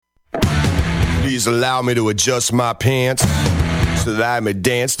Please allow me to adjust my pants so that I may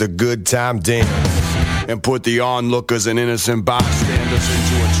dance the good time dance and put the onlookers and innocent bystanders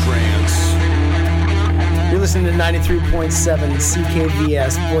into a trance. You're listening to 93.7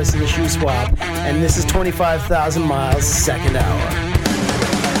 CKVS, Voice of the Shoe Swap, and this is 25,000 Miles, second hour.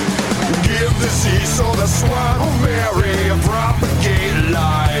 Give the cease or the swine will marry and propagate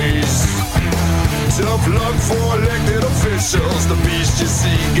lies. Tough luck for elected officials. The beast you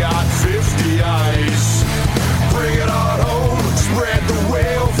see got 50 eyes. Bring it on home, spread the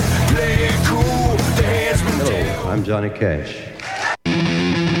wealth, play it cool. The hands been dealt. Hello, I'm Johnny Cash.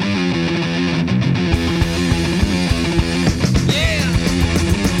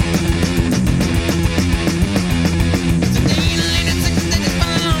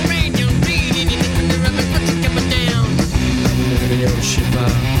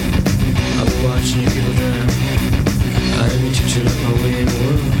 Watching you people drown. I didn't teach you like my way in the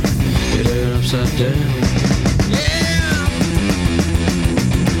world. You're laying upside down.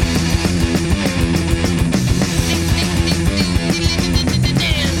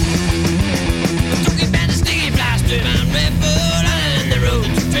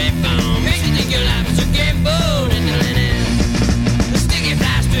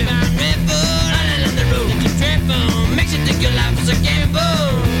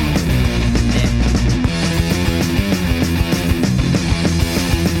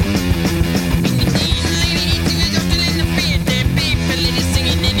 Lady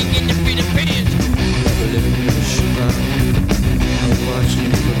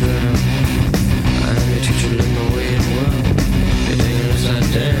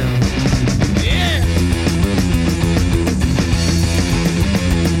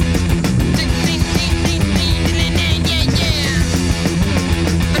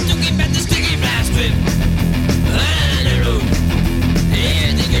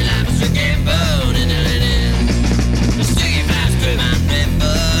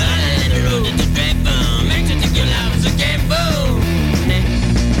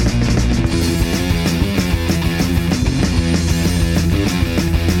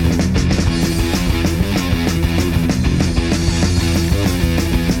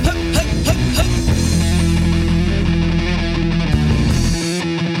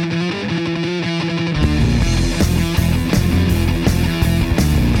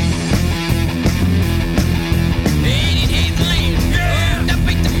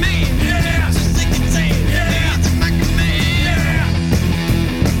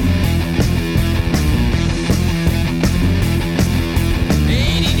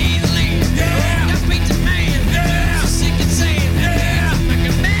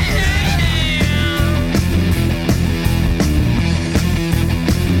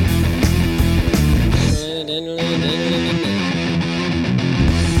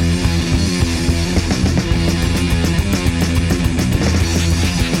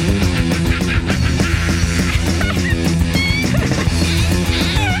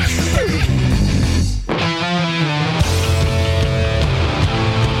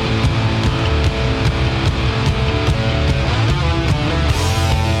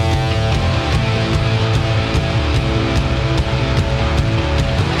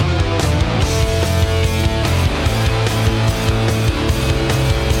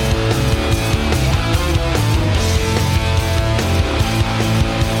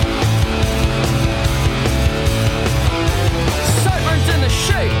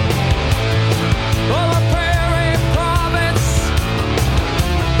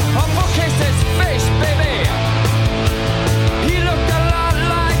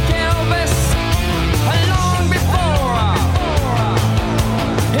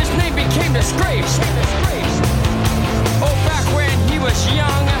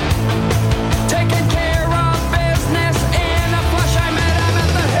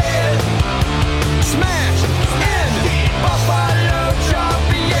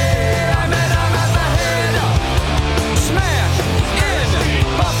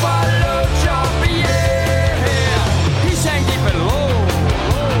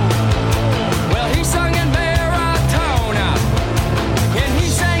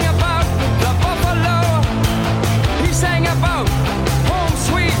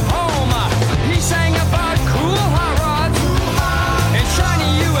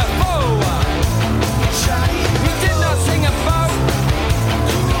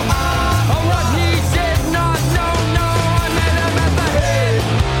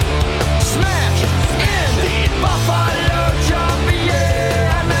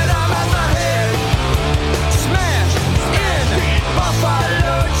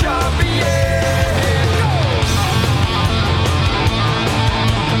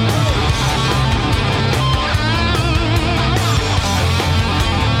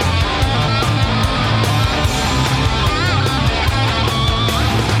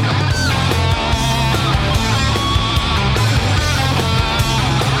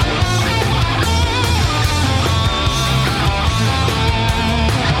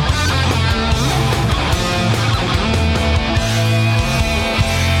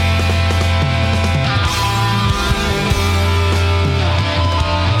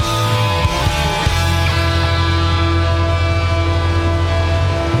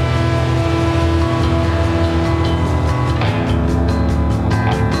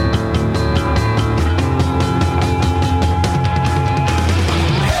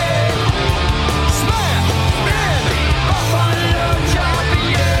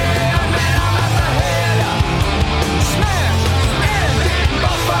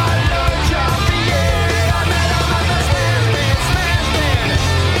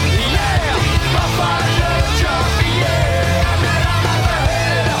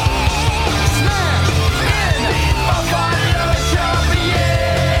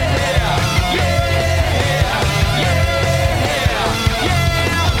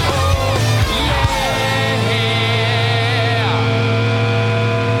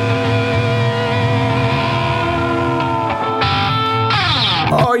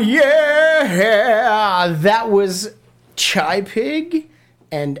That was Chai Pig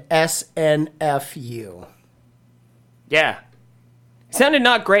and SNFU. Yeah. Sounded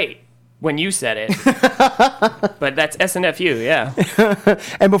not great when you said it. But that's SNFU, yeah.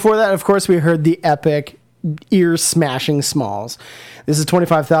 And before that, of course, we heard the epic ear-smashing Smalls. This is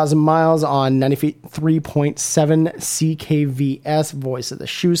 25,000 miles on 93.7 CKVS, voice of the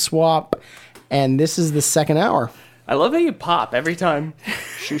Shoe Swap. And this is the second hour. I love how you pop every time.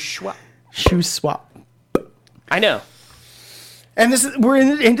 Shoe swap. Shoe Swap. I know. And we're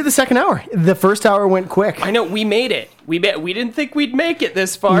into the second hour. The first hour went quick. I know. We made it. We didn't think we'd make it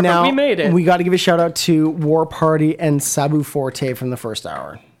this far, Now, but we made it. We got to give a shout out to War Party and Sabu Forte from the first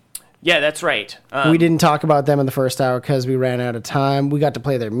hour. Yeah, that's right. We didn't talk about them in the first hour because we ran out of time. We got to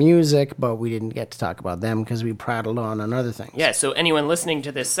play their music, but we didn't get to talk about them because we prattled on other things. Yeah, so anyone listening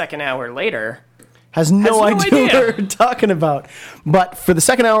to this second hour later Has no idea what we're talking about. But for the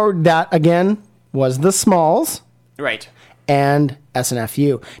second hour, that, again, was the Smalls. Right. And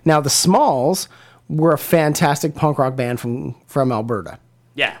SNFU. Now, the Smalls were a fantastic punk rock band from Alberta.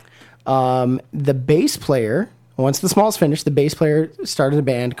 Yeah. The bass player, once the Smalls finished, the bass player started a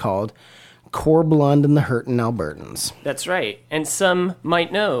band called Corblund and the Hurtin' Albertans. That's right. And some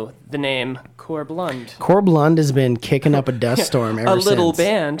might know the name Corblund. Corblund has been kicking up a dust storm ever since. A little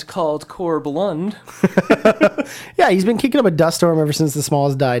band called Corblund. Yeah, he's been kicking up a dust storm ever since the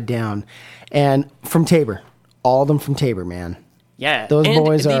Smalls died down. And from Tabor. All of them from Tabor, man. Yeah. Those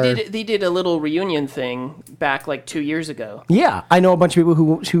boys They did a little reunion thing back like 2 years ago. Yeah, I know a bunch of people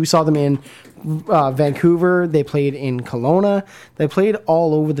who saw them in Vancouver. They played in Kelowna. They played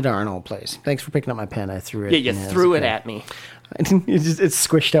all over the darn old place. Thanks for picking up my pen. I threw it. Yeah, you threw it at me. It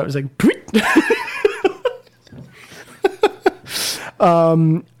squished out. It was like...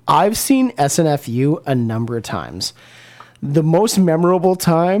 I've seen SNFU a number of times. The most memorable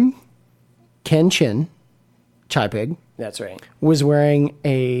time, Ken Chin, Chai Pig, That's right. was wearing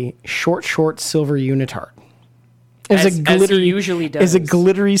a short silver unitard. It was As he usually does. It's a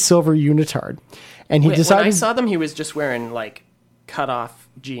glittery silver unitard. And he decided... When I saw them, he was just wearing, like, cut-off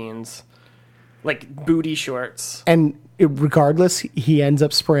jeans. Like, booty shorts. And regardless, he ends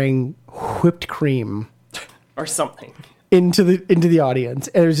up spraying whipped cream Or something. into the audience.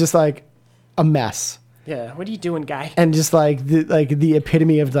 And it was just like a mess. Yeah, what are you doing, guy? And just like the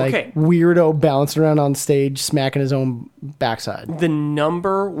epitome of Okay. weirdo bouncing around on stage, smacking his own backside. The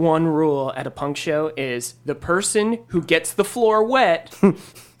number one rule at a punk show is the person who gets the floor wet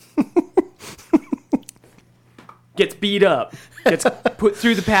gets beat up, gets put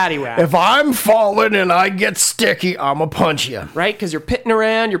through the paddy wagon. If I'm falling and I get sticky, I'ma punch you. Right? Because you're pitting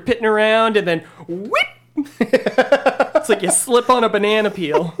around, and then whip! It's like you slip on a banana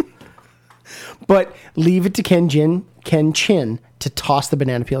peel. But leave it to Ken Chin to toss the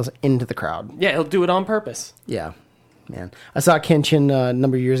banana peels into the crowd. Yeah, he'll do it on purpose. Yeah, man. I saw Ken Chin a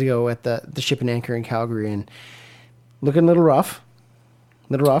number of years ago at the Ship and Anchor in Calgary, and looking a little rough.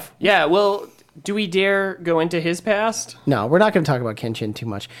 Yeah, well, do we dare go into his past? No, we're not going to talk about Ken Chin too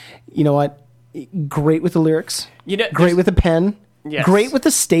much. You know what? Great with the lyrics. Great with the pen. Yes. Great with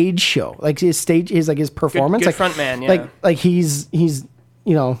the stage show. Like his performance. Good front man, yeah. Like he's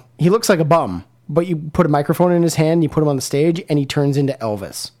he looks like a bum, but you put a microphone in his hand, you put him on the stage, and he turns into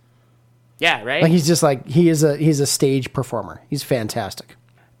Elvis. Yeah, right? Like he's just like he's a stage performer. He's fantastic.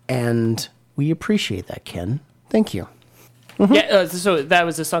 And we appreciate that, Ken. Thank you. Mm-hmm. Yeah, so that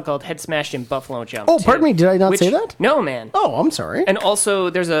was a song called Head Smashed in Buffalo Jump. Oh, pardon me, did I not say that? No, man. Oh, I'm sorry. And also,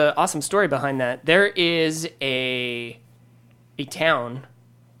 there's an awesome story behind that. There is a town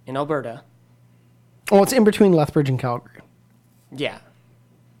in Alberta. Oh, it's in between Lethbridge and Calgary. Yeah,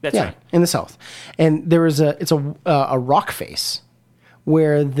 that's right. In the south. And there is a rock face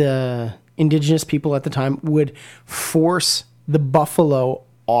where the indigenous people at the time would force the buffalo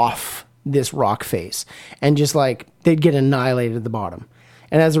off this rock face, and just like they'd get annihilated at the bottom.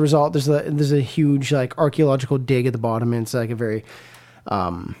 And as a result, there's a huge like archaeological dig at the bottom, and it's like a very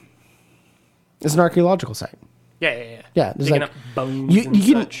it's an archaeological site. Yeah. Yeah, there's digging like up bones and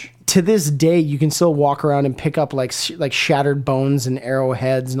you can, such. to this day, you can still walk around and pick up like shattered bones and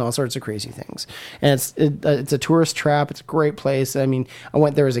arrowheads and all sorts of crazy things. And it's a tourist trap. It's a great place. I mean, I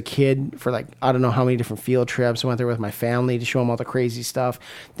went there as a kid for like I don't know how many different field trips. I went there with my family to show them all the crazy stuff.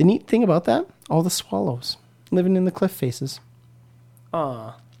 The neat thing about that, all the swallows living in the cliff faces.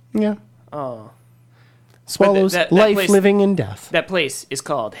 Aw. Yeah. Oh. Swallows, that life, place, living, and death. That place is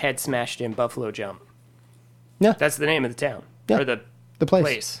called Head Smashed in Buffalo Jump. Yeah. That's the name of the town. Yeah. Or the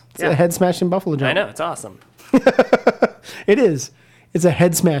place. It's a head smashed in Buffalo Jump. I know, it's awesome. It is. It's a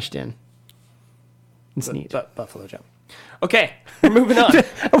head smashed in. It's neat. But Buffalo Jump. Okay, we're moving on.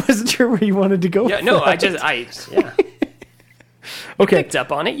 I wasn't sure where you wanted to go. Yeah, with no, that. yeah. Okay. Picked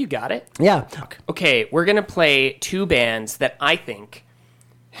up on it. You got it. Yeah. Okay, we're gonna play two bands that I think,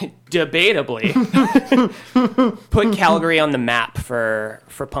 debatably, put Calgary on the map for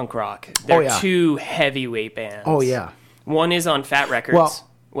punk rock. They're yeah. two heavyweight bands. Oh, yeah. One is on Fat Records. Well-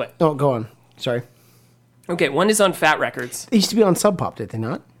 What? Oh, go on. Sorry. Okay, one is on Fat Records. They used to be on Sub Pop, did they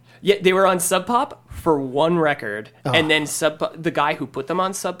not? Yeah, they were on Sub Pop for one record, and then the guy who put them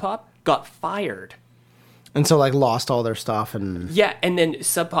on Sub Pop got fired. And so, like, lost all their stuff and... Yeah, and then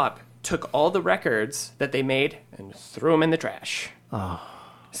Sub Pop took all the records that they made and threw them in the trash. Oh.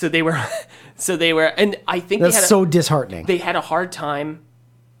 So they were, and I think That's so disheartening. they had a hard time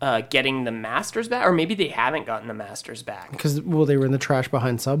getting the masters back, or maybe they haven't gotten the masters back. Because, well, they were in the trash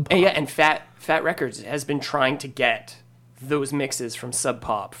behind Sub Pop. And yeah, and Fat Records has been trying to get those mixes from Sub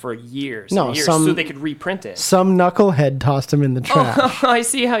Pop for years, No, and years, some- so they could reprint it. Some knucklehead tossed him in the trash. I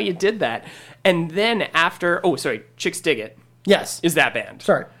see how you did that. And then after, Chicks Dig It Yes. is that band.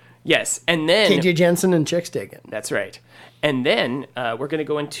 Sorry. Yes, and then KJ Jensen and Chicks Dig It. that's right. And then we're going to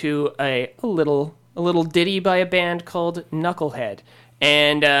go into a little ditty by a band called Knucklehead,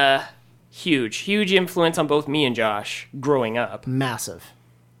 and huge influence on both me and Josh growing up. Massive.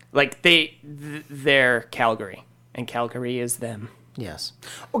 Like they're Calgary, and Calgary is them. Yes.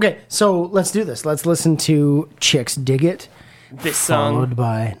 Okay, so let's do this. Let's listen to Chicks Dig It, This song, followed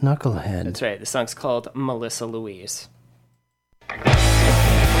by Knucklehead. that's right. The song's called Melissa Louise.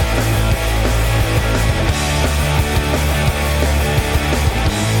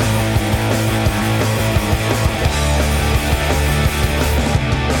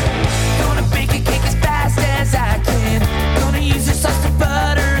 Gonna bake a cake as fast as I can. Gonna use the sauce to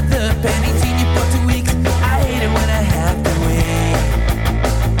butter the pennies in you for 2 weeks. I hate it when I have to wait.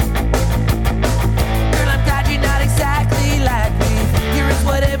 Girl, I'm glad you're not exactly like me. You're as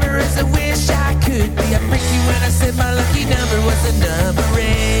whatever as I wish I could be. I freaked you when I said my lucky number was the number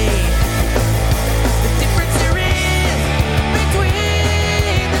 8.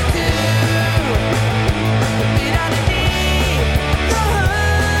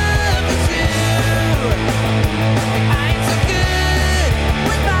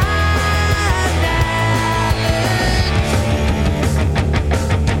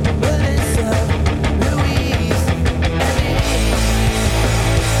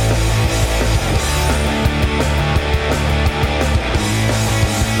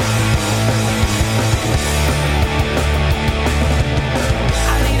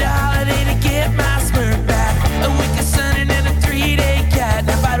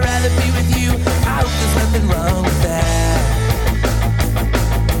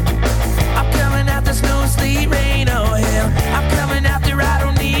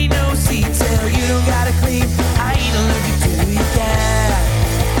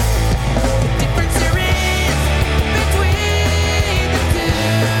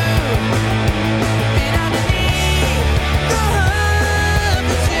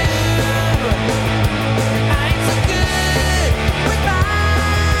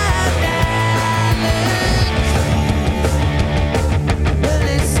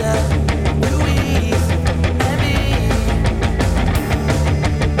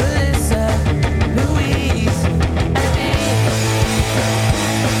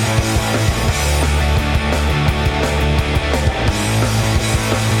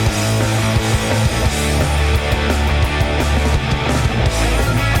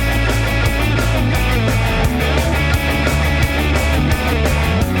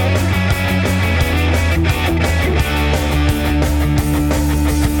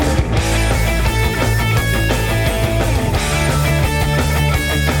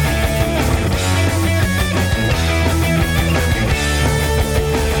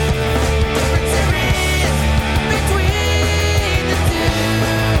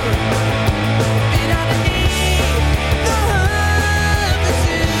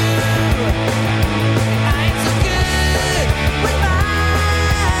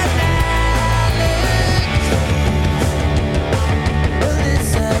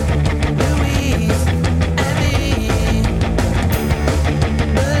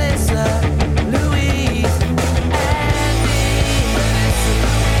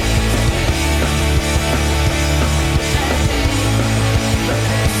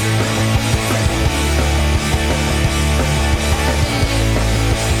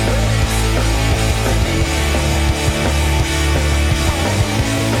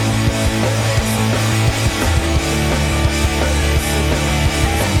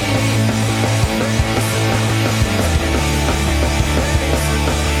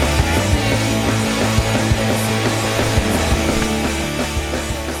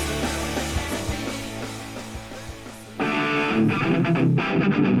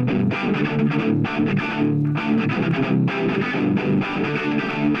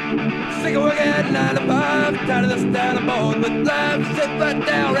 tired of this down the bone with love. Sit flat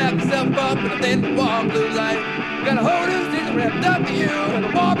down, wrap yourself up in a thin warm blue light. Got a whole new season wrapped up for you and a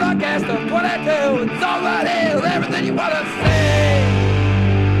war broadcast of 22. It's all right here, everything you wanna say.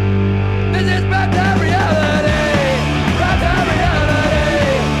 This is primetime reality. Primetime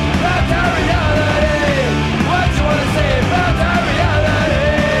reality. Primetime reality. What you wanna say? Primetime reality.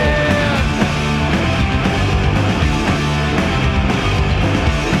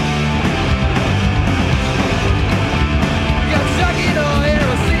 You got Chucky, no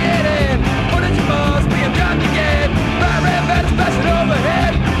hero, CNN. What did you must be a dropped again? My red badge flashing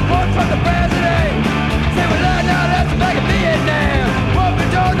overhead. One from the president. Say we learned now that's back in Vietnam. Won't be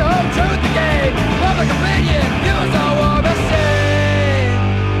told the whole truth again. Public opinion, views all what I say.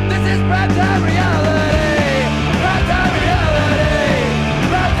 This is primetime reality. Primetime reality.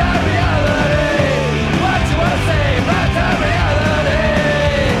 Primetime reality. What you wanna say? Primetime reality.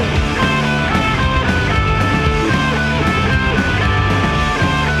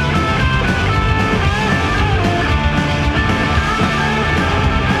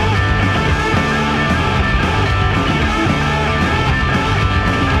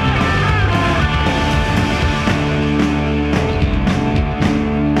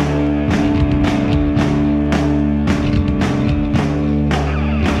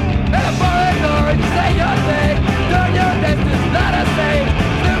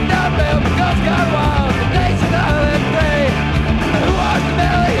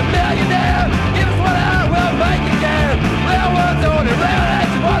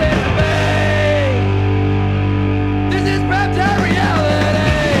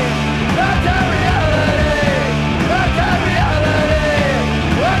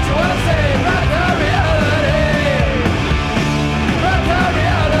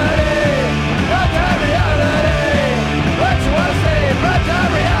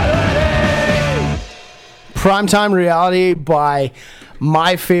 Primetime Reality by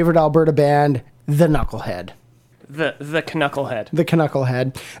my favorite Alberta band, The Knucklehead. The Knucklehead. The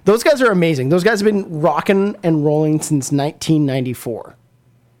Knucklehead. Those guys are amazing. Those guys have been rocking and rolling since 1994.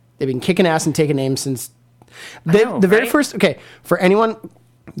 They've been kicking ass and taking names since the very first. Okay, for anyone,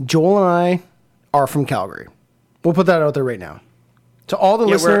 Joel and I are from Calgary. We'll put that out there right now. To all the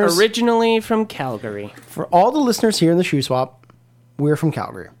listeners, we're originally from Calgary. for all the listeners here in the Shoe Swap, we're from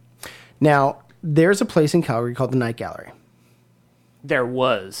Calgary. Now, there's a place in Calgary called the Night Gallery. There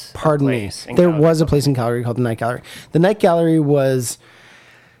was. Pardon me. There was a place in Calgary called the Night Gallery. The Night Gallery was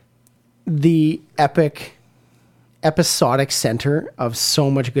the episodic center of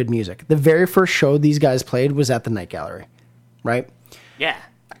so much good music. The very first show these guys played was at the Night Gallery, right? Yeah.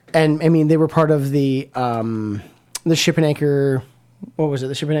 And I mean, they were part of the Ship and Anchor. What was it?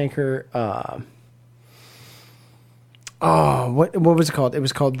 The Ship and Anchor. What was it called? It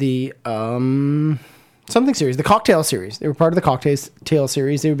was called the something series, the Cocktail series. They were part of the Cocktail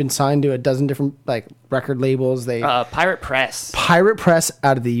series. They've been signed to a dozen different record labels. They Pirate Press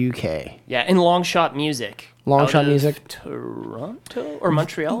out of the UK. Yeah, and Longshot Music. Longshot Music. Toronto or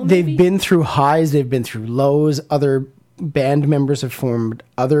Montreal. They've maybe? been through highs. They've been through lows. Other band members have formed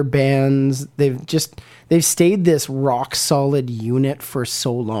other bands. They've stayed this rock solid unit for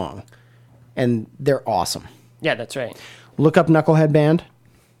so long, and they're awesome. Yeah, that's right. Look up Knucklehead Band.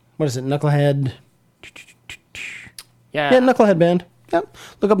 What is it? Knucklehead. Yeah. Yeah, Knucklehead Band. Yep.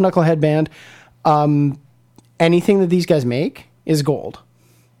 Look up Knucklehead Band. Anything that these guys make is gold.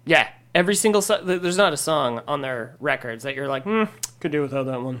 Yeah. Every single song. There's not a song on their records that you're like, could do without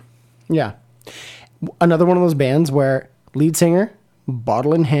that one. Yeah. Another one of those bands where lead singer,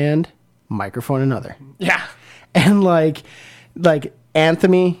 bottle in hand, microphone in other. Yeah. And like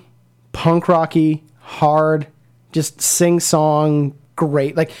anthemy, punk rocky, hard, just sing song,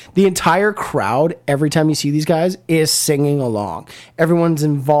 great. Like the entire crowd, every time you see these guys, is singing along. Everyone's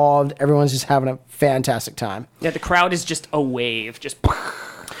involved. Everyone's just having a fantastic time. Yeah, the crowd is just a wave. Just.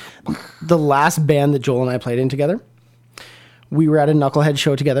 The last band that Joel and I played in together, we were at a Knucklehead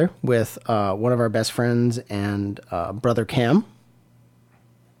show together with one of our best friends and brother Cam.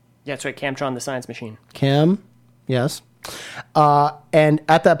 Yeah, that's right. Camtron, the Science Machine. Cam, yes. And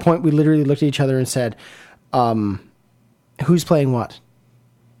at that point, we literally looked at each other and said, "Who's playing what?"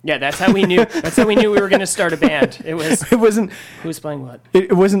 Yeah, that's how we knew. That's how we knew we were going to start a band. It wasn't who's playing what.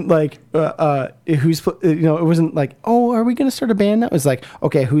 It wasn't like it wasn't like, oh, are we going to start a band now? It was like,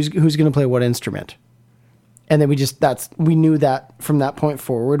 okay, who's going to play what instrument? And then we knew that from that point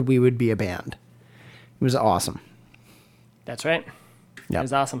forward we would be a band. It was awesome. That's right. Yeah, it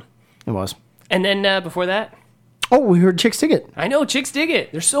was awesome. It was. And then before that, we heard Chicks Dig It. I know, Chicks Dig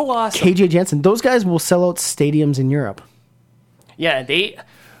It. They're so awesome. KJ Jensen. Those guys will sell out stadiums in Europe. Yeah,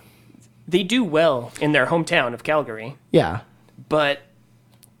 they do well in their hometown of Calgary, Yeah. but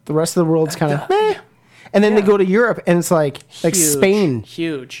The rest of the world's kind of meh. And then they go to Europe, and it's like huge, Spain.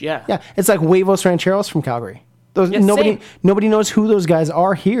 huge, yeah. Yeah, it's like Huevos Rancheros from Calgary. Those Yeah, nobody same. nobody knows who those guys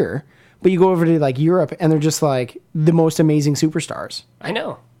are here, but you go over to like Europe, and they're just like the most amazing superstars. I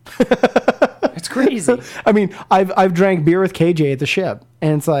know. It's crazy. I mean, I've drank beer with KJ at the ship,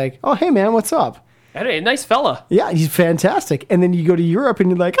 and it's like, oh hey man, what's up? Hey, nice fella. Yeah, he's fantastic. And then you go to Europe, and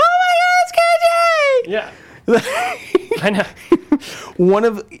you're like, oh my god, it's KJ. Yeah. I know. One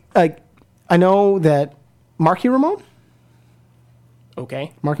of like, I know that Marky Ramon.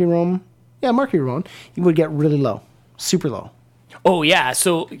 Okay. Marky Ramon, he would get really low, super low. Oh, yeah.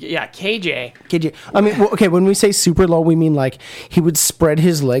 So, yeah, KJ. KJ, I mean, well, okay, when we say super low, we mean like he would spread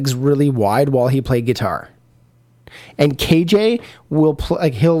his legs really wide while he played guitar. And KJ will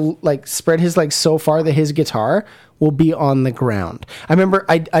he'll like spread his legs so far that his guitar will be on the ground. I remember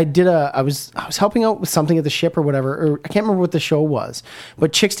I was helping out with something at the ship or whatever, or I can't remember what the show was,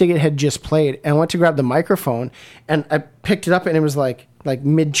 but Chicks Dig It had just played, and I went to grab the microphone, and I picked it up, and it was like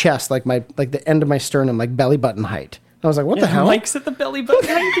mid chest, like the end of my sternum, like belly button height. I was like, what the hell? Mike's at the belly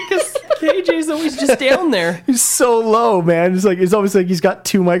button because KJ's always just down there. He's so low, man. It's always like he's got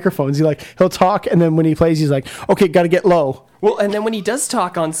two microphones. He'll talk, and then when he plays, he's like, okay, got to get low. Well, and then when he does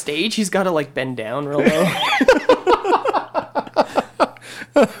talk on stage, he's got to like bend down real low.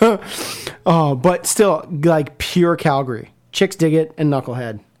 Oh, but still, like pure Calgary. Chicks Dig It and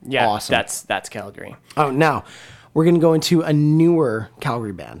Knucklehead. Yeah, awesome. that's Calgary. Oh, now we're gonna go into a newer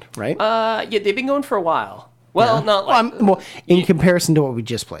Calgary band, right? Yeah, they've been going for a while. Well, not like. In comparison to what we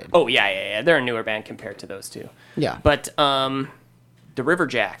just played. Oh yeah. They're a newer band compared to those two. Yeah. But the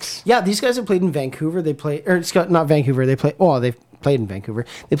Riverjacks. Yeah, these guys have played in Vancouver. They play, or it's not Vancouver. They've played in Vancouver.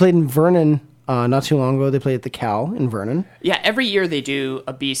 They played in Vernon not too long ago. They played at the Cal in Vernon. Yeah, every year they do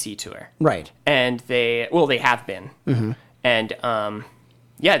a BC tour. Right. And they have been. Mm-hmm. And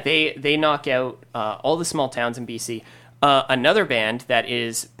yeah, they knock out all the small towns in BC. Another band that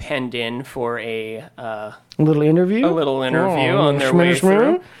is penned in for a little interview on their way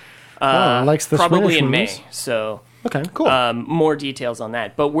through. Likes the probably in Swedish May. So okay, cool. More details on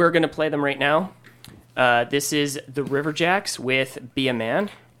that, but we're gonna play them right now. This is the Riverjacks with "Be a Man,"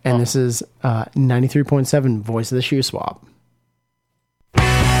 and this is 93.7 Voice of the Shoe Swap.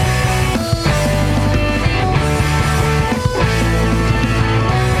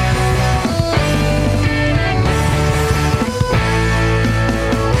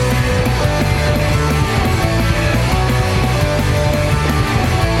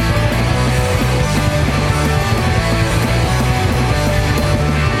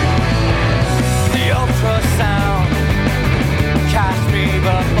 The ultrasound cast me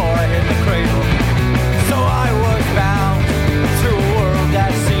before I hit the cradle, so I was bound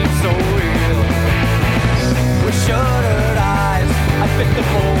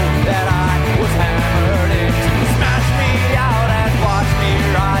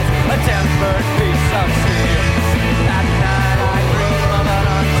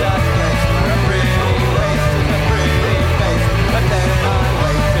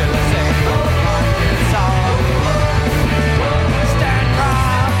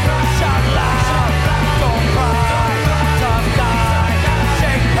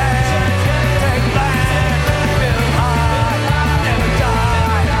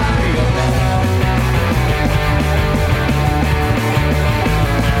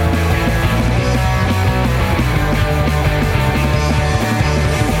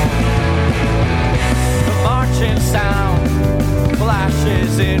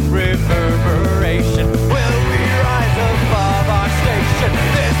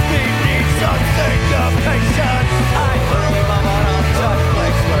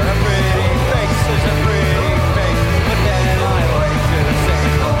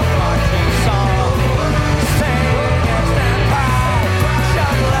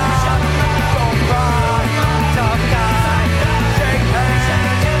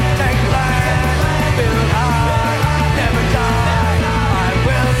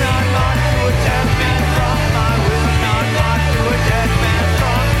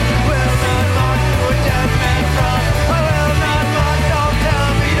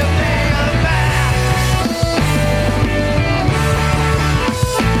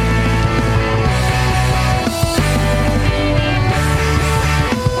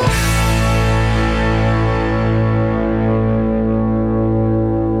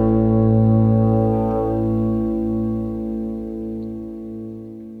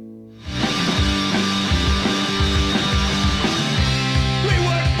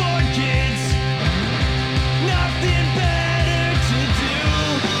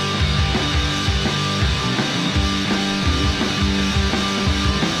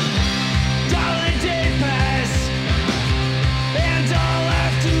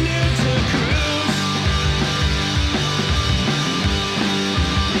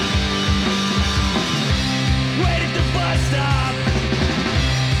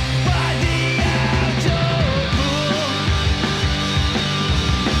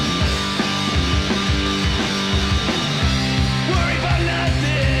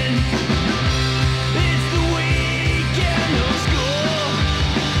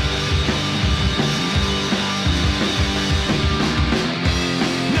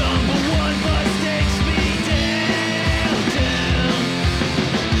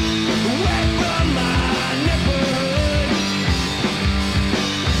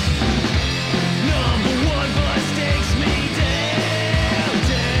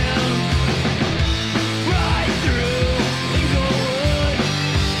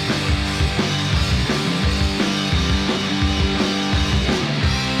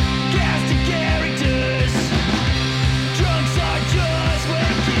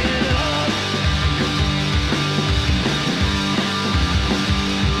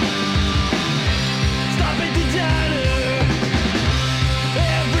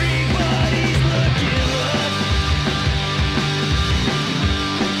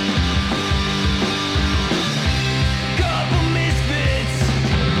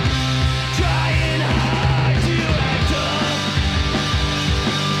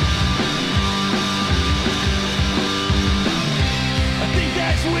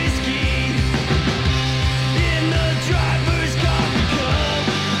Scotch whiskey in the driver's coffee cup.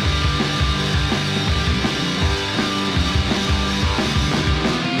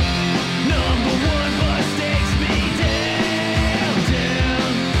 Number one bus takes me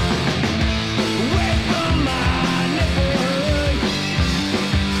downtown, away from my neighborhood.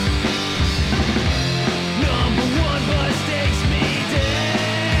 Number one bus takes me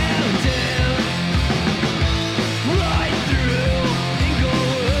downtown, right through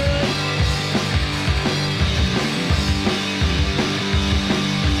Inglewood.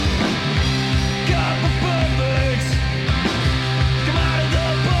 Couple perverts come out of the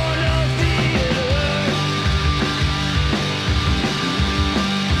porno theater.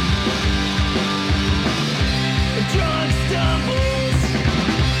 A drunk stumbles,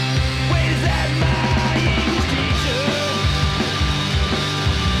 wait, is that my English teacher?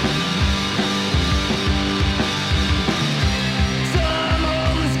 Some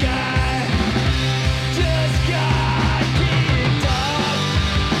homeless guy just got kicked off.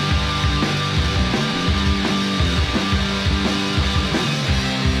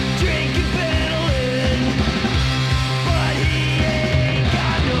 Drinking Benylin, but he ain't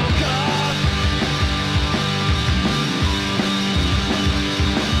got no cough.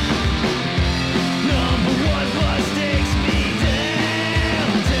 Number one bus takes me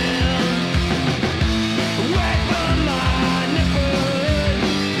downtown, away from my neighborhood.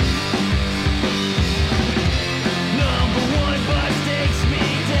 Number one bus takes me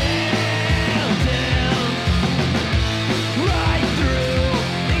downtown, right through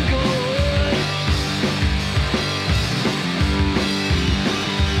Inglewood.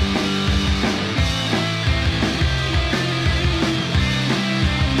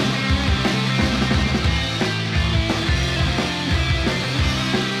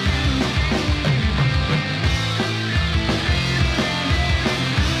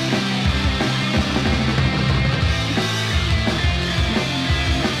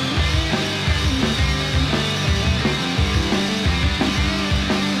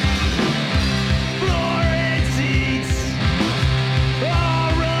 Floor and seats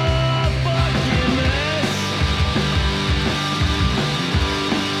are a fucking mess.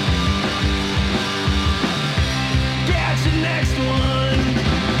 Catch the next one.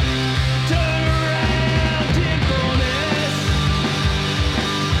 Turn around, take bonus.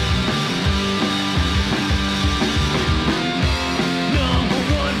 Number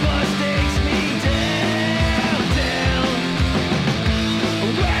one bus takes me downtown,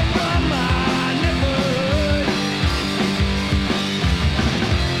 away from my neighborhood.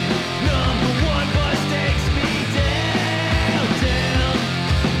 Number one bus takes me downtown,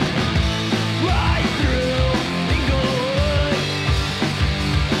 right through Inglewood.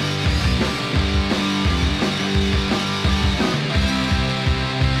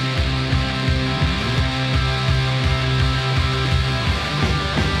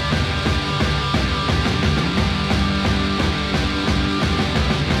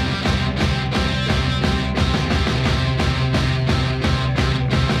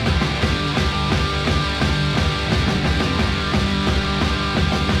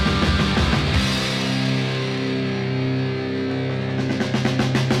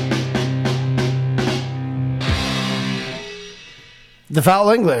 The Foul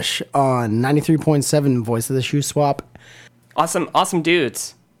English on 93.7 Voice of the Shoe Swap. Awesome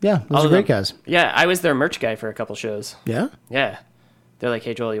dudes. Yeah, those All are of great them. guys. Yeah, I was their merch guy for a couple shows. Yeah? Yeah. They're like,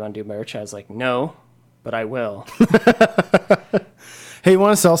 hey, Joel, you want to do merch? I was like, no, but I will. Hey, you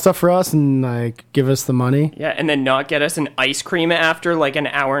want to sell stuff for us and like give us the money? Yeah, and then not get us an ice cream after like an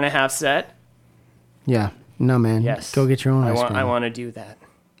hour and a half set? Yeah. No, man. Yes. Go get your own ice cream. I want to do that.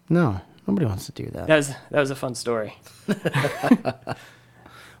 No, nobody wants to do that. That was a fun story.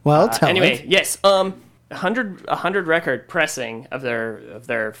 Well, tell Anyway, it. yes, 100 record pressing of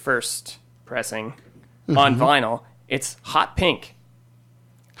their first pressing on vinyl. It's hot pink.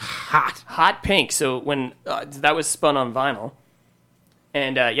 Hot pink. So when that was spun on vinyl,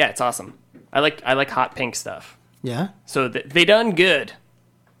 and yeah, it's awesome. I like hot pink stuff. Yeah. So they done good.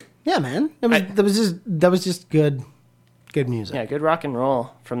 Yeah, man. That was just good music. Yeah, good rock and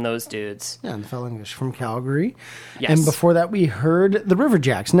roll from those dudes. Yeah, and the Foul English from Calgary. Yes. And before that, we heard the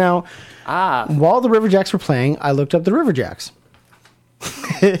Riverjacks. Now, while the Riverjacks were playing, I looked up the Riverjacks.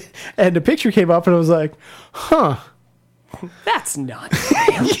 And a picture came up, and I was like, huh. That's not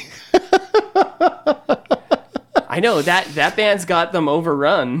real. I know that band's got them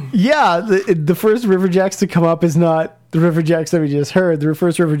overrun. Yeah, the first Riverjacks to come up is not the Riverjacks that we just heard. The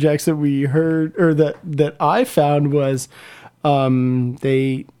first Riverjacks that we heard, or that I found, was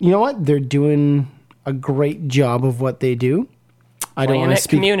they. You know what? They're doing a great job of what they do. I don't Playing want at to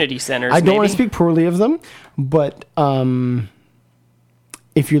speak. community centers. I don't want to maybe. speak poorly of them, but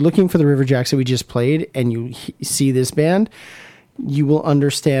if you're looking for the River Jacks that we just played and you see this band, you will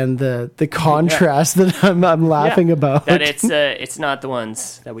understand the contrast that I'm laughing Yeah. about. That it's not the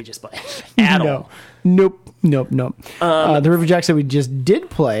ones that we just played at all. Nope. The River Jacks that we just did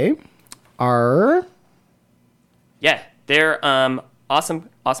play are Yeah, they're awesome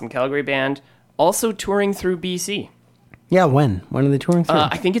Calgary band. Also touring through BC. yeah. When are they touring through?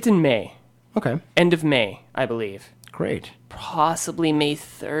 I think it's in May, Okay, end of May, I believe. great. Possibly May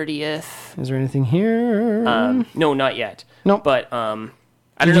 30th. Is there anything here? No, not yet. Nope. But I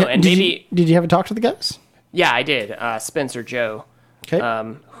don't know. And maybe did you have a talk to the guys? yeah, I did. Spencer Joe, Okay.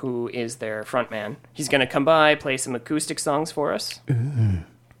 who is their frontman. He's gonna come by, play some acoustic songs for us.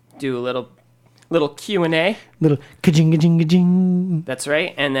 Do a little Q&A. Little ka-jing. That's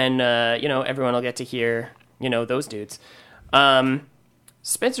right. And then everyone will get to hear those dudes.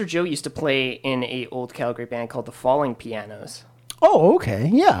 Spencer Joe used to play in a old Calgary band called the Falling Pianos. Oh, okay.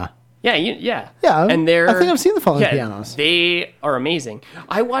 Yeah. Yeah, yeah. Yeah, And they're I think I've seen the Falling Pianos. They are amazing.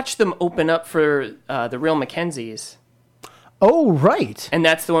 I watched them open up for the Real Mackenzies, Oh, right. and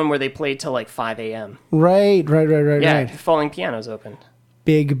that's the one where they played till like 5 a.m. Right. Yeah, Right. Falling Pianos opened.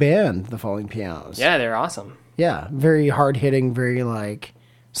 Big band, the Falling Pianos. Yeah, they're awesome. Yeah. Very hard hitting, very like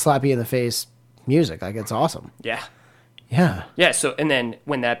slappy in the face music. Like it's awesome. Yeah. Yeah. Yeah, so, and then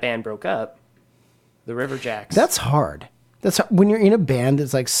when that band broke up, the River Jacks. That's hard. That's when you're in a band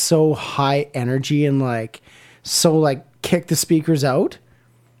that's like so high energy and like so like kick the speakers out.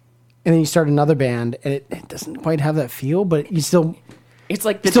 And then you start another band and it doesn't quite have that feel, but you still it's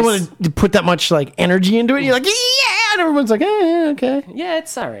like the still want to put that much like energy into it. You're like, yeah, and everyone's like, okay. yeah,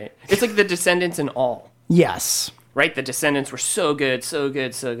 it's all right. It's like the Descendants and all. Yes. Right? The Descendants were so good.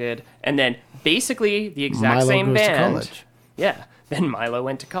 And then basically the exact Milo same goes to band. college. Yeah. Then Milo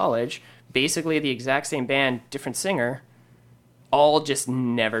went to college. Basically the exact same band, different singer, all just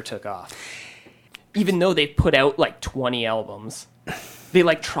never took off. Even though they put out like 20 albums. They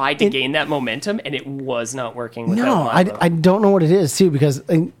like tried to gain that momentum and it was not working without No, Milo. I don't know what it is too, because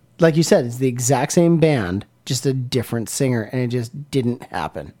like you said, it's the exact same band, just a different singer, and it just didn't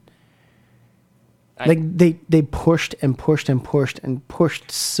happen. Like they pushed and pushed and pushed and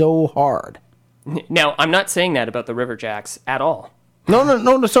pushed so hard. Now, I'm not saying that about the River Jacks at all.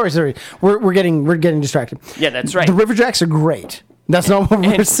 No. Sorry. We're getting distracted. Yeah, that's right. The River Jacks are great. That's not what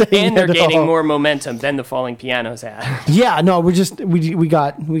we're saying. And they're at gaining all. more momentum than the Falling Pianos had. Yeah, no, we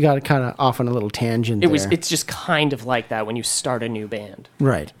got kind of off on a little tangent. It's just kind of like that when you start a new band.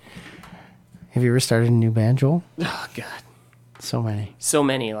 Right. Have you ever started a new band, Joel? Oh God, So many. so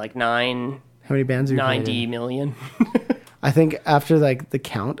many, like How many bands have you played 90 in? million. I think after like the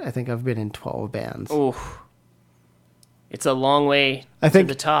count, I think I've been in 12 bands. Oof. It's a long way I think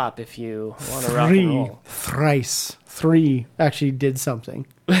to the top if you want to rock and roll. Thrice. 3 actually did something.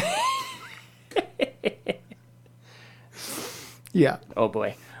 Yeah. Oh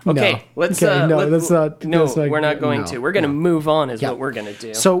boy. Okay, No. let's. Okay, no, let's that's not- No, that's not we're not good. going No, to. We're going to no. move on. Is Yeah. what we're going to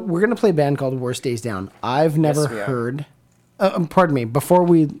do. So we're gonna play a band called Worst Days Down. I've never we are. heard. Pardon me. Before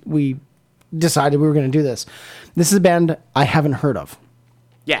we decided we were gonna do this, this is a band I haven't heard of,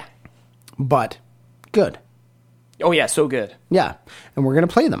 Yeah. but good. Oh yeah, so good. Yeah, and we're gonna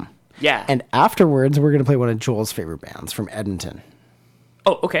play them. Yeah. And afterwards, we're gonna play one of Joel's favorite bands from Edmonton.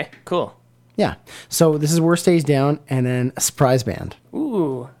 Oh, okay, cool. Yeah. So this is Worst Days Down, and then a surprise band.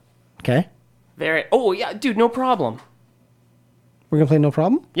 Ooh, Okay. very. Oh yeah, dude, no problem. We're gonna play No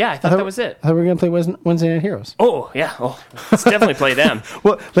Problem. Yeah, I thought that was it. I thought we were gonna play Wednesday Night Heroes. Oh yeah. Oh, let's definitely play them.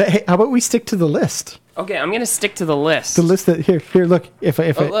 Well, hey, how about we stick to the list? Okay, I'm gonna stick to the list. The list that here. Look, if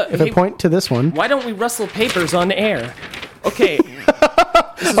I hey, point to this one. Why don't we rustle papers on air? Okay.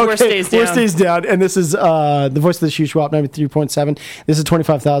 This is Worst Days Down. Worst Days Down, and this is the voice of the Shoe Swap 93.7. This is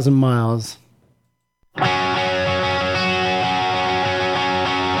 25,000 miles.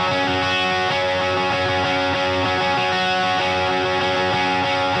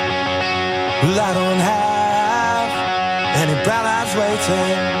 Well, I don't have any brown eyes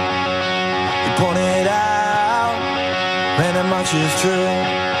waiting. You pointed out many much is true.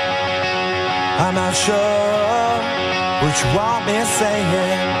 I'm not sure what you want me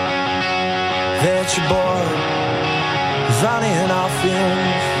saying. That your boy is running off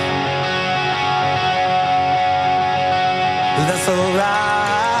fumes. But that's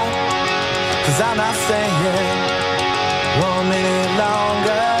alright, 'cause I'm not staying 1 minute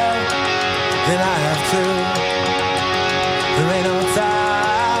longer than I have to. There ain't no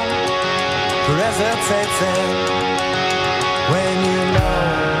time for hesitating when you know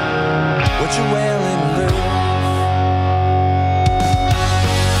what you're willing to lose.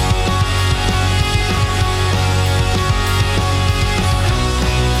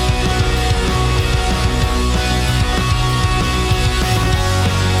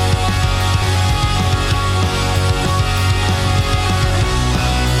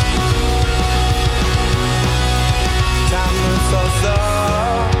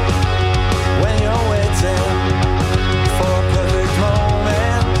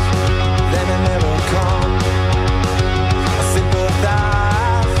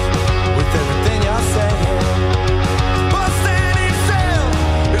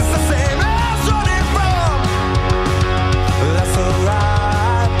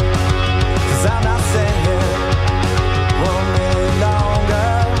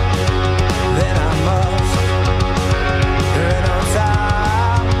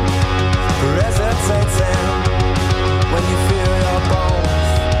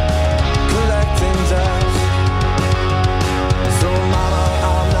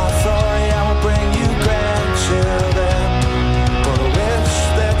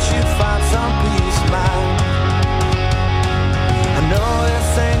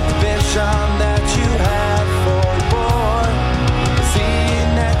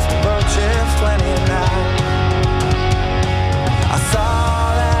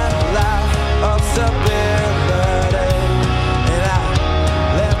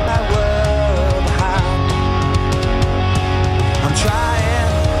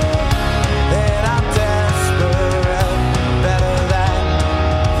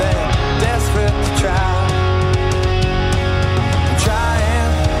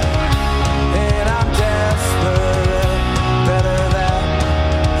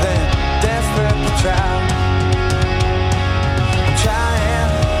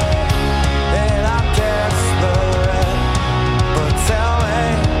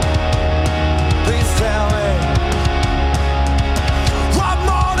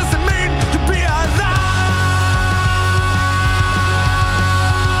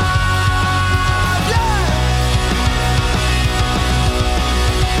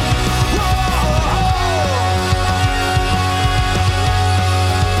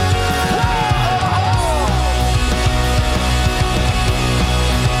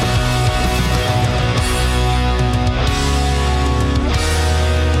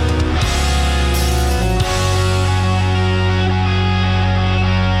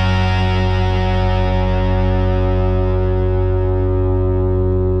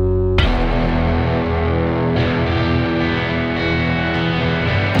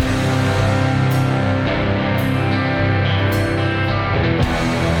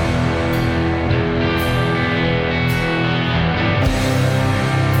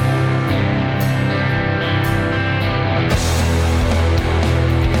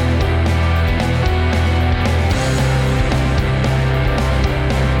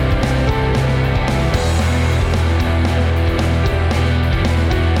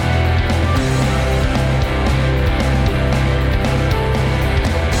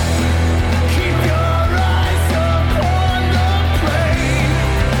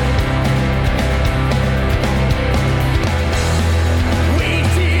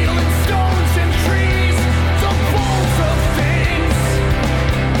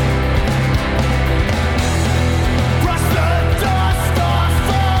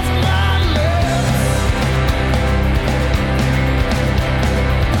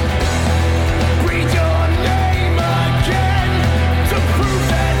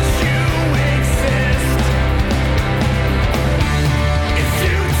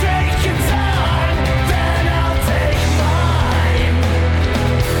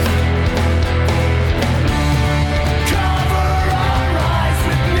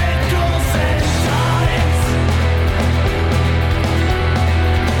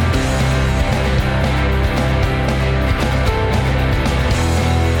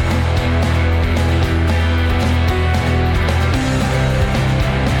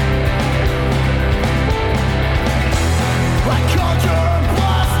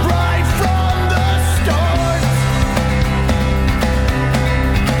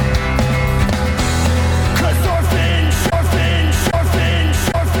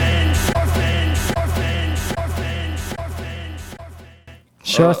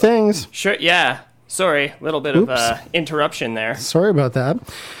 Sure things. Sure, yeah. Sorry, a little bit Oops. of interruption there. Sorry about that.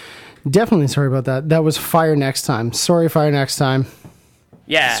 Definitely sorry about that. That was Fire Next Time. Sorry, Fire Next Time.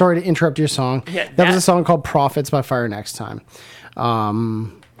 Yeah. Sorry to interrupt your song. Yeah, that was that- a song called Prophets by Fire Next Time. Good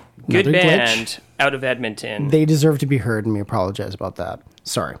another glitch. band out of Edmonton. They deserve to be heard, and we apologize about that.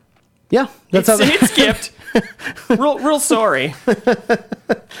 Sorry. Yeah, that's how. It skipped. real sorry.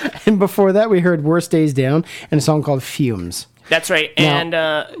 And before that, we heard "Worst Days Down" and a song called "Fumes." That's right. Now, And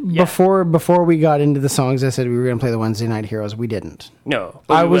yeah. Before we got into the songs, I said we were going to play the Wednesday Night Heroes. We didn't. No.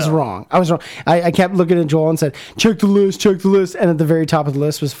 but I we was will. wrong. I kept looking at Joel and said, check the list, and at the very top of the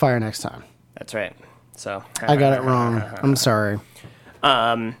list was Fire Next Time. That's right. So I got it wrong. I'm sorry.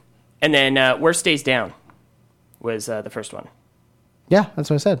 And then Worst Days Down was the first one. Yeah, that's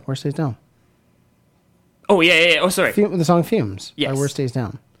what I said. Worst Days Down. Oh, yeah. Oh, sorry. The song Fumes by Yes. Worst Days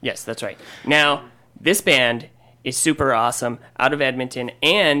Down. Yes, that's right. Now, this band is super awesome, out of Edmonton,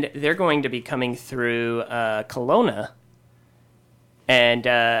 and they're going to be coming through Kelowna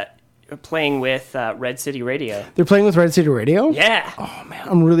and playing with Red City Radio. They're playing with Red City Radio? Yeah. Oh, man.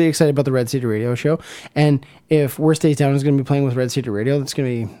 I'm really excited about the Red City Radio show. And if Worst Days Down is going to be playing with Red City Radio, that's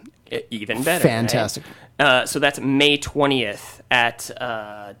going to be Even better. fantastic. Right? So that's May 20th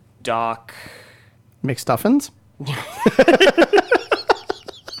at Doc... McStuffins?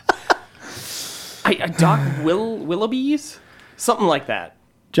 Doc Willoughby's? Something like that.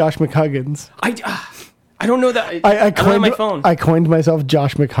 Josh McHuggins. I don't know that. I don't have coined my phone. I coined myself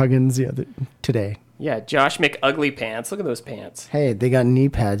Josh McHuggins today. Yeah, Josh McUgly Pants. Look at those pants. Hey, they got knee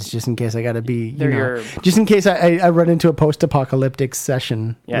pads just in case I got to be, They're just in case I run into a post-apocalyptic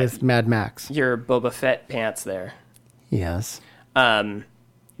session Yeah. with Mad Max. Your Boba Fett pants there. Yes.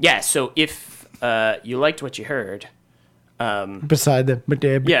 Yeah, so if you liked what you heard, Besides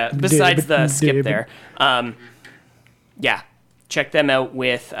the skip there, yeah, check them out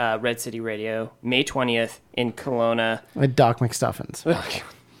with Red City Radio, May 20th in Kelowna. Doc McStuffins.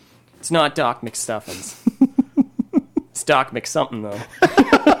 It's not Doc McStuffins. It's Doc McSomething, though.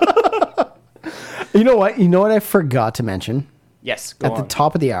 You know what I forgot to mention? Yes, go At on. the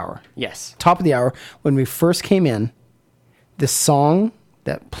top of the hour. Yes. Top of the hour, when we first came in, the song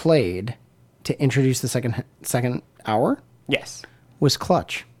that played to introduce the second hour Yes. was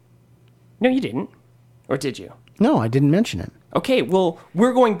Clutch. No, you didn't. Or did you? No, I didn't mention it. Okay, well,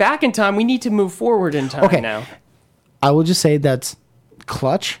 we're going back in time. We need to move forward in time Okay. now. I will just say that's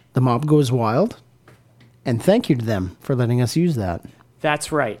Clutch, The Mob Goes Wild, and thank you to them for letting us use that.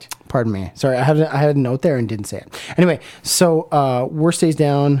 That's right. Pardon me. Sorry, I had a note there and didn't say it. Anyway, so Worst Days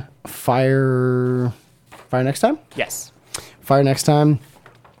Down, Fire Next Time? Yes. Fire Next Time,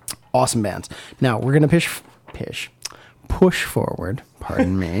 awesome bands. Now, we're going to push forward,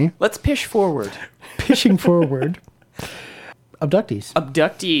 pardon me, Let's pish forward. pushing forward, Abductees.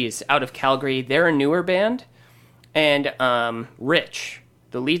 Abductees out of Calgary. They're a newer band. And Rich,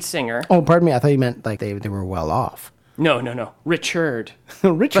 the lead singer. Oh, pardon me, I thought you meant like they were well off. No. Richard.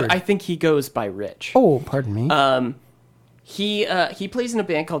 Richard. But I think he goes by Rich. Oh, pardon me. He plays in a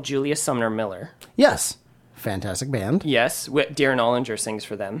band called Julius Sumner Miller. Yes. Fantastic band. Yes, Darren Ollinger sings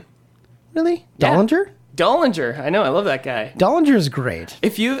for them. Really? Yeah. Dollinger? Dollinger. I know, I love that guy. Dollinger's great.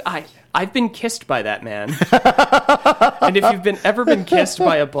 I've been kissed by that man. And if you've ever been kissed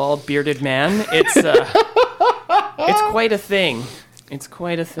by a bald bearded man, it's quite a thing. It's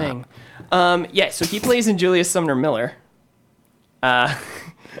quite a thing. Yeah, so he plays in Julius Sumner Miller,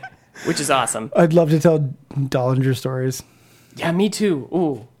 which is awesome. I'd love to tell Dollinger stories. Yeah, me too.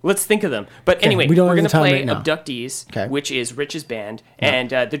 Ooh, let's think of them. But anyway, we don't we're have going the to time play right now. Abductees, Okay. which is Rich's band, and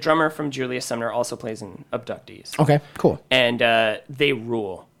the drummer from Julius Sumner also plays in Abductees. Okay, cool. And they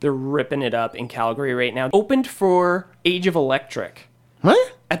rule. They're ripping it up in Calgary right now. Opened for Age of Electric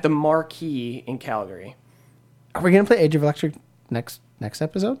What? at the Marquee in Calgary. Are we going to play Age of Electric next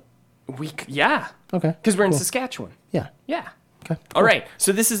episode? Yeah, Okay. because we're in cool. Saskatchewan. Yeah. Yeah. Okay. All right.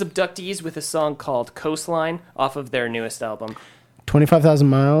 So this is Abductees with a song called Coastline off of their newest album. 25,000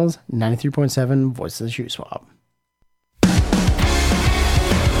 miles, 93.7, Voice of the Shoe Swap.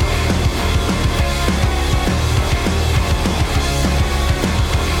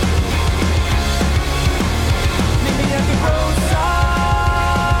 Meet me at the roadside.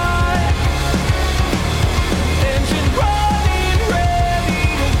 Engine running, ready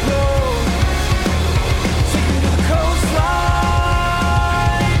to go. Take me to the coastline.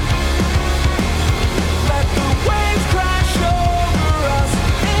 Let the waves crash over us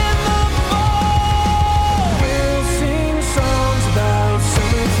in the fall.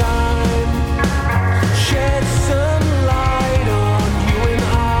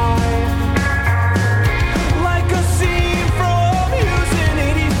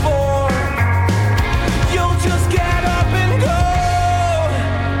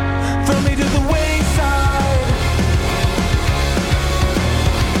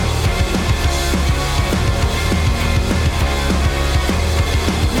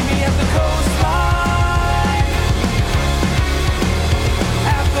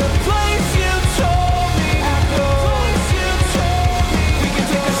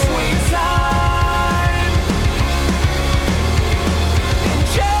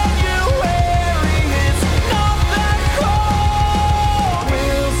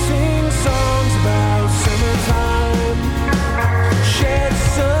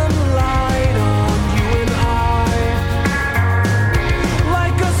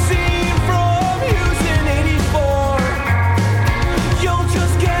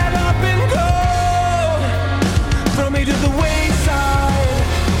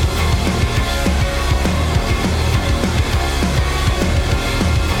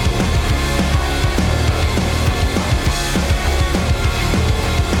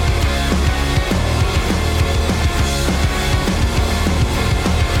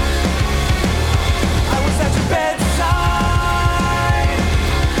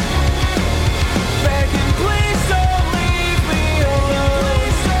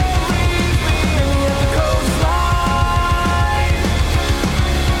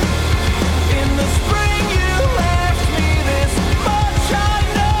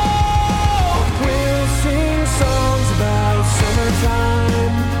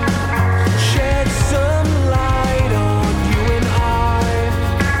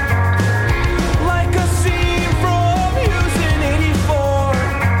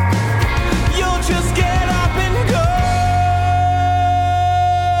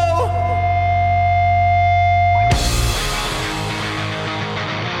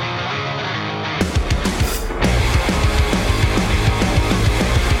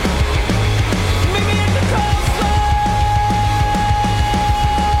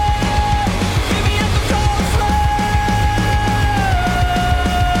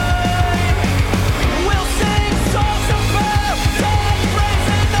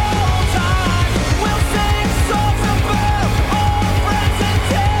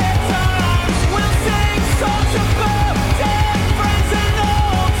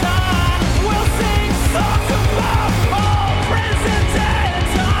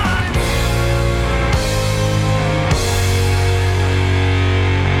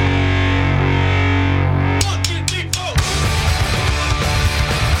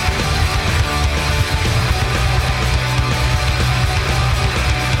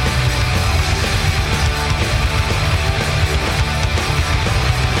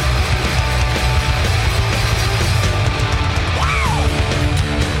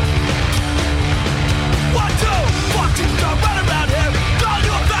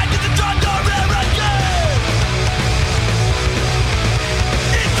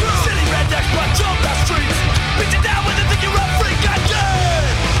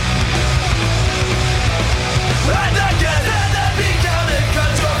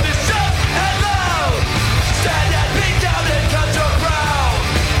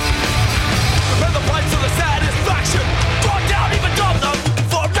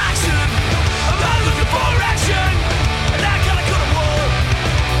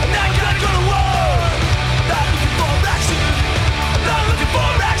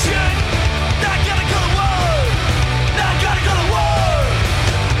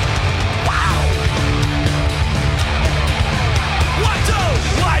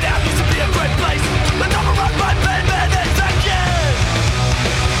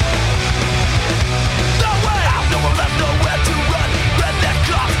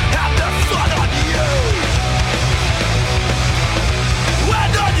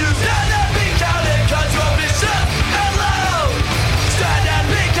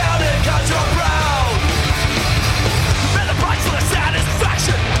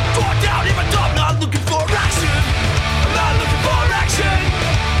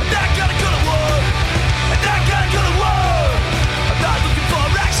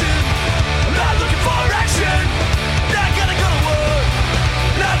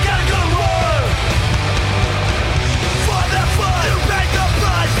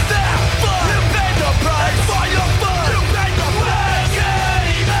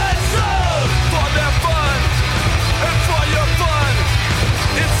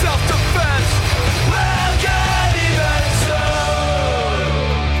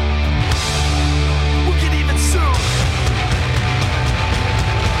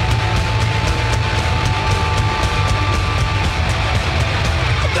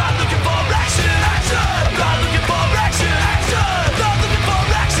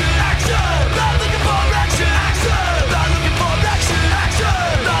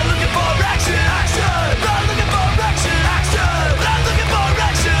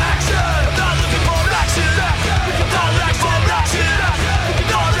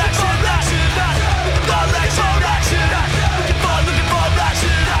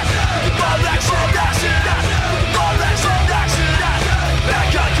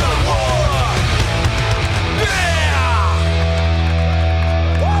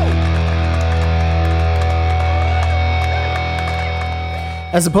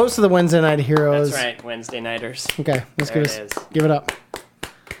 As opposed to the Wednesday Night Heroes. That's right, Wednesday Nighters. Okay, let's There give it us is. give it up.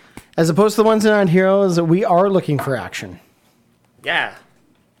 As opposed to the Wednesday Night Heroes, we are looking for action. Yeah.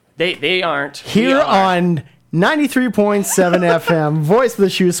 They aren't. We Here are. on 93.7 FM, Voice of the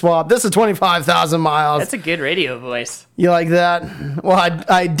Shoe Swap. This is 25,000 miles. That's a good radio voice. You like that? Well,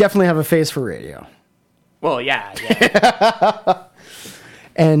 I definitely have a face for radio. Well, yeah.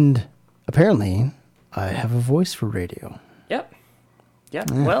 And apparently, I have a voice for radio. Yep.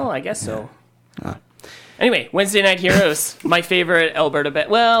 Well, I guess so. Anyway, Wednesday Night Heroes, my favorite Alberta band.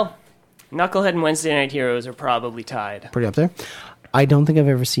 Well, Knucklehead and Wednesday Night Heroes are probably tied. Pretty up there. I don't think I've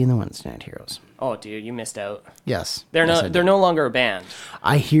ever seen the Wednesday Night Heroes. Oh, dude, you missed out. Yes. They're yes, I no did. they're no longer a band.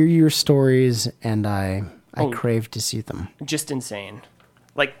 I hear your stories, and I Oh. crave to see them. Just insane.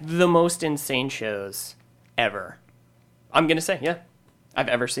 Like the most insane shows ever. I'm gonna say, yeah, I've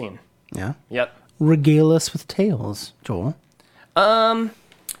ever seen. Yeah. Yep. Regale us with tales, Joel.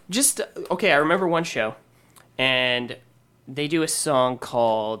 Just okay. I remember one show, and they do a song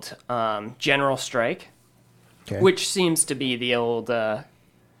called "General Strike," Okay. which seems to be the old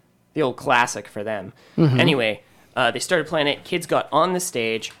classic for them. Anyway, they started playing it. Kids got on the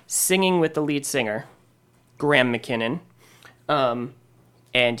stage singing with the lead singer, Graham McKinnon,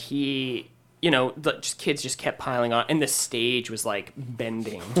 and he. Kids just kept piling on, and the stage was like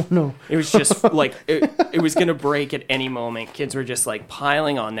bending. No. It was just like it was gonna break at any moment. Kids were just like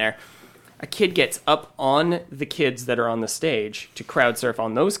piling on there. A kid gets up on the kids that are on the stage to crowd surf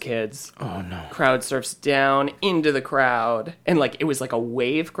on those kids. Oh, no. Crowd surfs down into the crowd, and like it was like a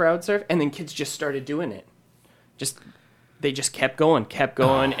wave crowd surf, and then kids just started doing it. They just kept going,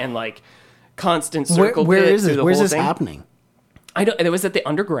 and like constant circle Where pit is through this? the Where's whole this thing. happening? I don't. It was at the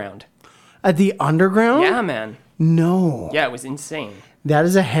Underground. At the Underground? Yeah, man. No. Yeah, it was insane. That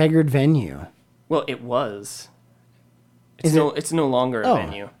is a haggard venue. Well, it was. Is It's no longer a Oh.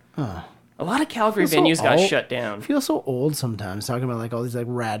 venue. A lot of Calgary Feel so venues got old. shut I down. feel so old sometimes talking about like all these like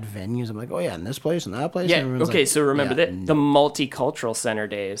rad venues. I'm like, oh yeah, in this place and that place. Yeah. And everyone's Okay. like, So remember yeah, the multicultural center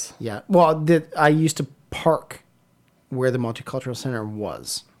days. Yeah. Well, I used to park where the Multicultural Center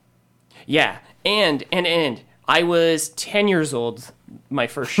was. Yeah. And I was 10 years old. My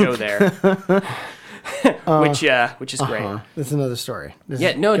first show there. which is great. That's another story.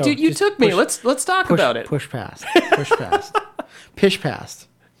 Yeah. No, dude, you took me. Let's talk about it. Push past. Push past. Pish past.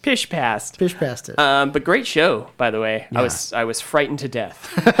 Pish past. Pish past it. But great show, by the way. Yeah. I was frightened to death.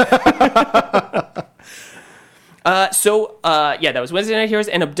 That was Wednesday Night Heroes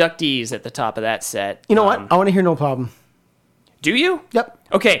and Abductees at the top of that set. You know what? I want to hear No Problem. Do you? Yep.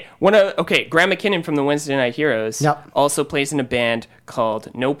 Okay. Graham McKinnon from the Wednesday Night Heroes Yep. also plays in a band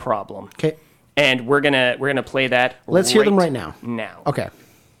called No Problem. Okay. And we're gonna play that. Let's hear them right now. Now. Okay.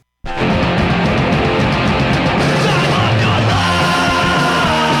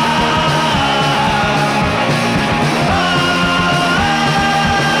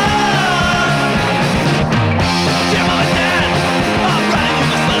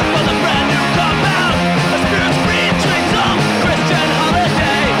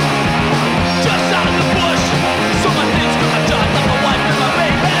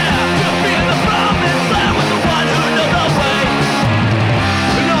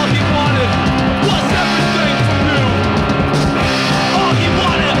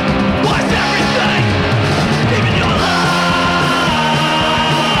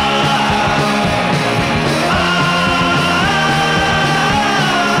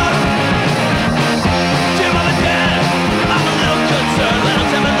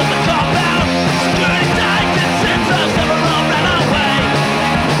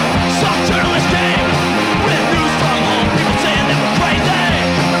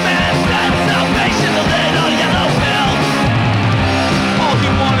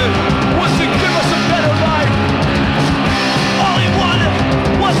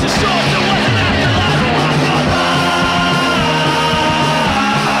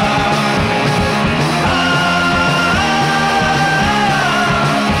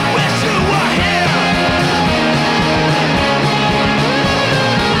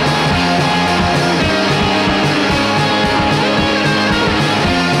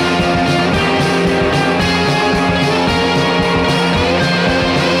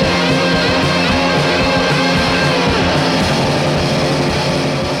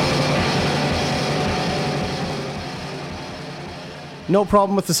 No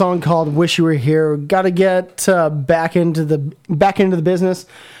Problem with the song called "Wish You Were Here." Got to get back into the business.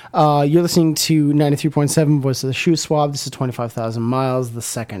 You're listening to 93.7 Voice of the Shoe Swab. This is 25,000 miles, the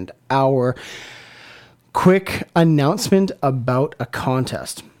second hour. Quick announcement about a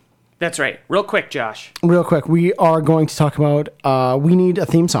contest. That's right. Real quick, Josh. Real quick, we are going to talk about, we need a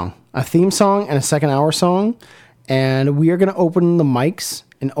theme song and a second hour song. And we are going to open the mics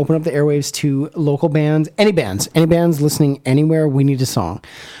and open up the airwaves to local bands, any bands listening anywhere. We need a song.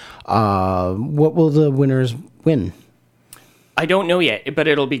 What will the winners win? I don't know yet, but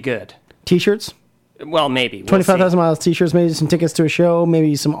it'll be good. T-shirts? Well, maybe. We'll 25,000 miles T-shirts, maybe some tickets to a show,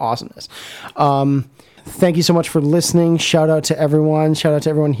 maybe some awesomeness. Thank you so much for listening. Shout out to everyone. Shout out to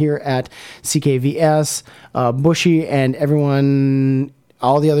everyone here at CKVS, Bushy, and everyone,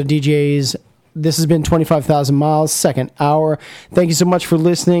 all the other DJs. This has been 25,000 Miles, second hour. Thank you so much for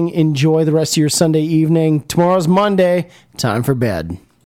listening. Enjoy the rest of your Sunday evening. Tomorrow's Monday. Time for bed.